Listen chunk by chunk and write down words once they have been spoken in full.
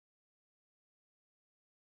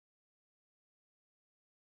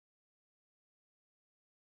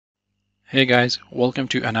Hey guys, welcome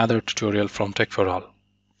to another tutorial from TechForAll.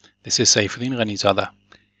 This is 𝙏𝙞𝙢𝙚𝙨𝙩𝙖𝙢𝙥𝙨.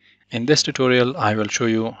 In this tutorial, I will show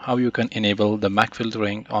you how you can enable the MAC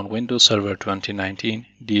filtering on Windows Server 2019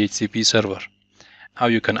 DHCP server, how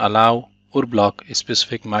you can allow or block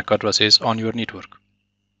specific MAC addresses on your network.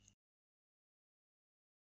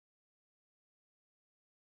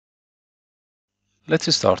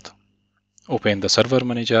 Let's start. Open the Server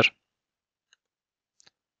Manager,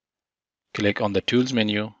 click on the Tools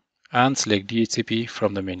menu and select DHCP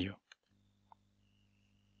from the menu.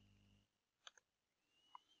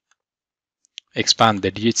 Expand the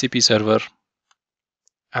DHCP server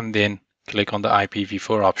and then click on the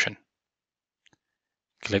IPv4 option.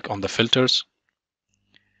 Click on the filters.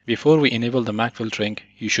 Before we enable the MAC filtering,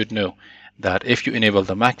 you should know that if you enable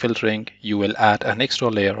the MAC filtering, you will add an extra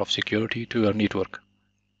layer of security to your network.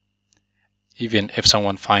 Even if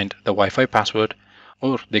someone finds the Wi-Fi password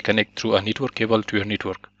or they connect through a network cable to your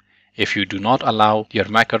network, if you do not allow your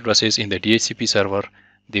MAC addresses in the DHCP server,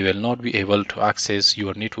 they will not be able to access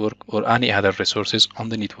your network or any other resources on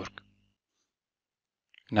the network.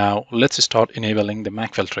 Now let's start enabling the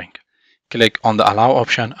MAC filtering. Click on the Allow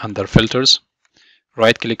option under Filters,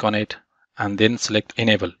 right-click on it, and then select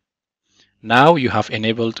Enable. Now you have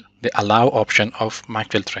enabled the Allow option of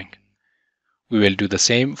MAC filtering. We will do the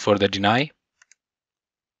same for the Deny.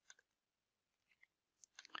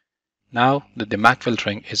 Now that the MAC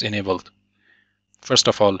filtering is enabled, first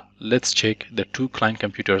of all, let's check the two client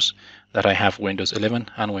computers that I have, Windows 11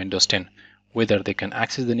 and Windows 10, whether they can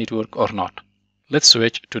access the network or not. Let's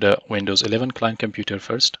switch to the Windows 11 client computer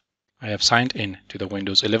first. I have signed in to the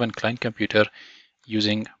Windows 11 client computer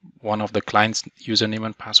using one of the client's username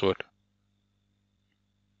and password.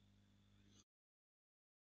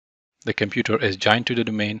 The computer is joined to the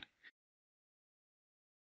domain.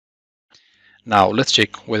 Now let's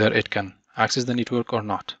check whether it can access the network or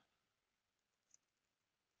not.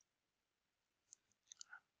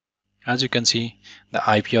 As you can see, the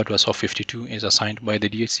IP address of 52 is assigned by the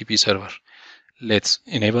DHCP server. Let's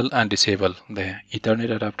enable and disable the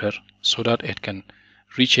Ethernet adapter so that it can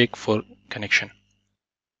recheck for connection.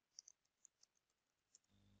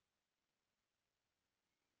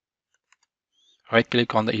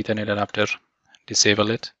 Right-click on the Ethernet adapter,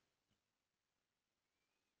 disable it.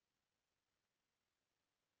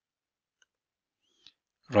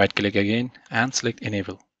 Right-click again and select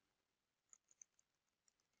Enable.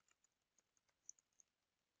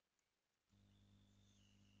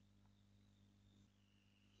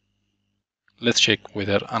 Let's check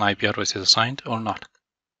whether an IP address is assigned or not.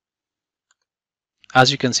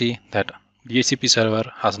 As you can see that DHCP server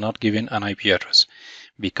has not given an IP address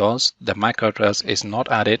because the MAC address is not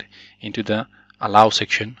added into the Allow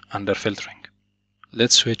section under Filtering.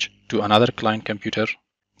 Let's switch to another client computer.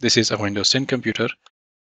 This is a Windows 10 computer.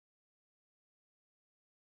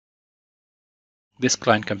 This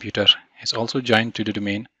client computer is also joined to the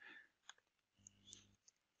domain.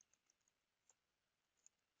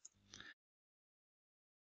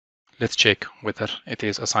 Let's check whether it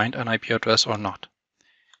is assigned an IP address or not.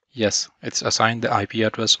 Yes, it's assigned the IP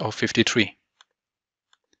address of 53.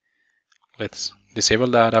 Let's disable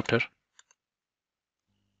the adapter.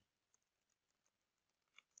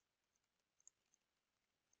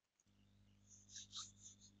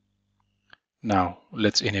 Now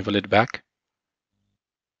let's enable it back.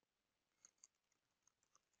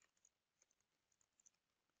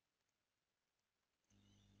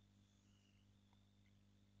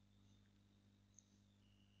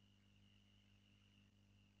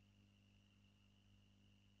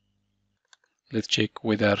 Let's check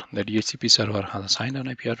whether the DHCP server has assigned an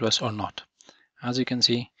IP address or not. As you can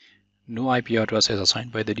see, no IP address is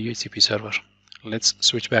assigned by the DHCP server. Let's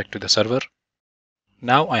switch back to the server.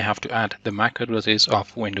 Now I have to add the MAC addresses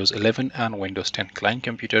of Windows 11 and Windows 10 client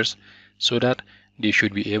computers so that they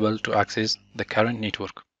should be able to access the current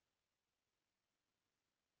network.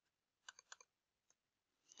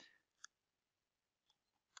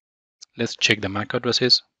 Let's check the MAC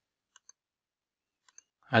addresses.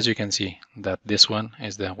 As you can see that this one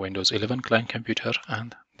is the Windows 11 client computer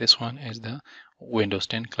and this one is the Windows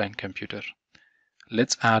 10 client computer.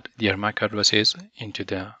 Let's add their MAC addresses into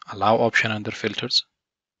the Allow option under Filters.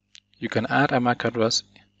 You can add a MAC address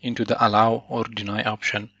into the Allow or Deny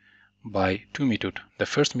option by two methods. The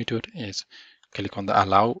first method is click on the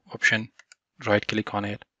Allow option, right-click on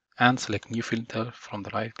it, and select New Filter from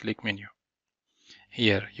the right-click menu.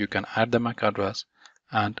 Here you can add the MAC address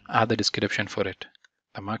and add the description for it.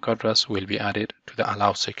 The MAC address will be added to the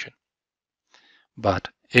Allow section. But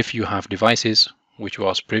if you have devices which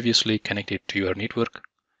was previously connected to your network,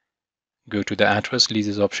 go to the Address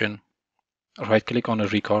Leases option, right-click on a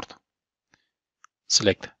record,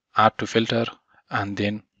 select Add to Filter, and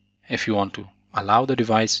then if you want to allow the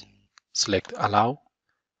device, select Allow,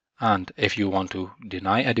 and if you want to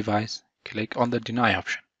deny a device, click on the Deny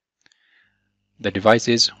option. The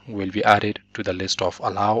devices will be added to the list of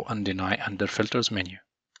Allow and Deny under Filters menu.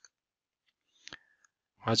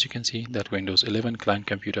 As you can see that Windows 11 client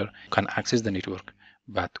computer can access the network,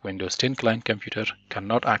 but Windows 10 client computer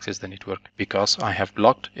cannot access the network because I have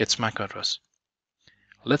blocked its MAC address.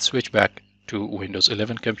 Let's switch back to Windows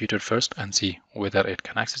 11 computer first and see whether it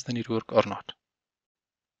can access the network or not.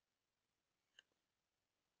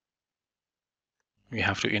 We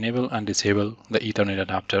have to enable and disable the Ethernet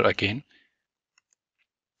adapter again.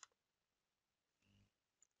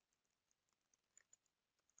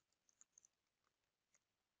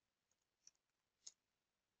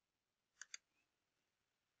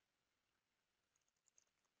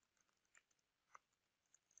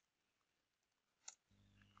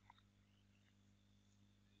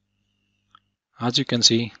 As you can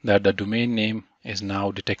see that the domain name is now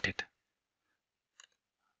detected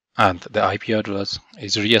and the IP address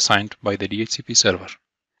is reassigned by the DHCP server.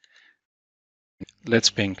 Let's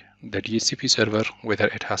ping the DHCP server whether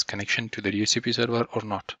it has connection to the DHCP server or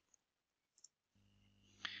not.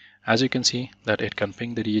 As you can see that it can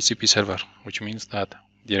ping the DHCP server, which means that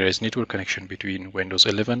there is network connection between Windows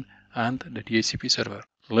 11 and the DHCP server.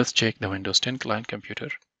 Let's check the Windows 10 client computer.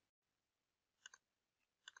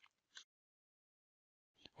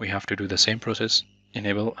 We have to do the same process,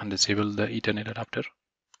 enable and disable the Ethernet adapter.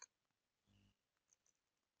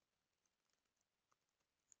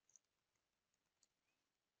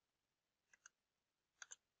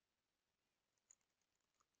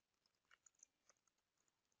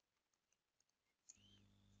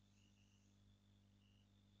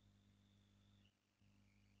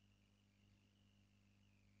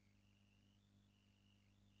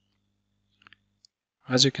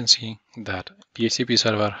 As you can see that DHCP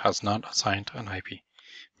server has not assigned an IP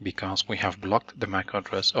because we have blocked the MAC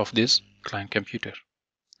address of this client computer.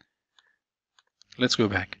 Let's go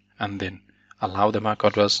back and then allow the MAC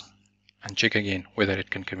address and check again whether it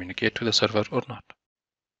can communicate to the server or not.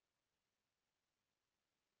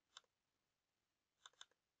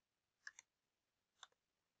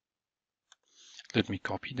 Let me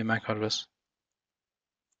copy the MAC address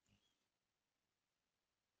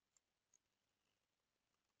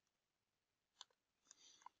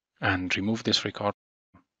and remove this record.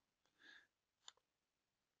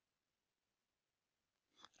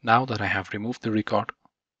 Now that I have removed the record,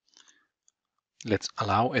 let's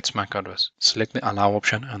allow its MAC address. Select the Allow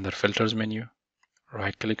option under Filters menu,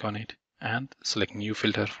 right-click on it, and select New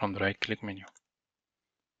Filter from the right-click menu.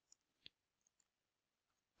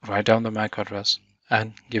 Write down the MAC address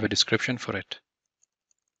and give a description for it.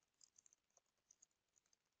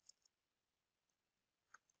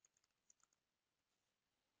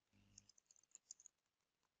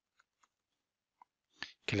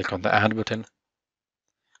 Click on the Add button.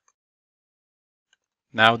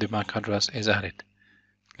 Now the MAC address is added.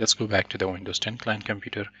 Let's go back to the Windows 10 client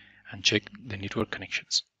computer and check the network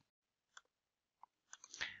connections.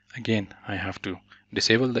 Again, I have to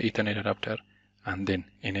disable the Ethernet adapter and then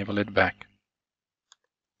enable it back.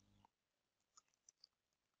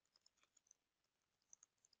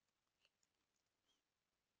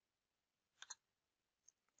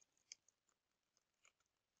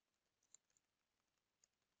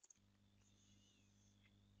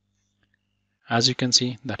 As you can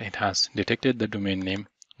see that it has detected the domain name,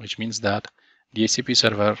 which means that DHCP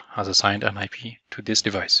server has assigned an IP to this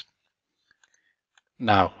device.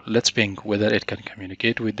 Now let's ping whether it can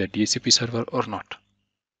communicate with the DHCP server or not.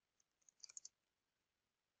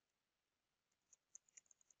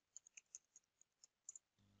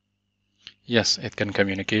 Yes, it can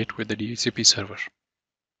communicate with the DHCP server.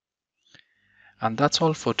 And that's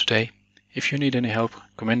all for today. If you need any help,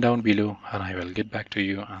 comment down below and I will get back to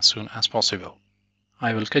you as soon as possible.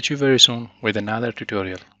 I will catch you very soon with another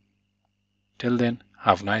tutorial. Till then,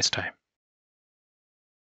 have a nice time.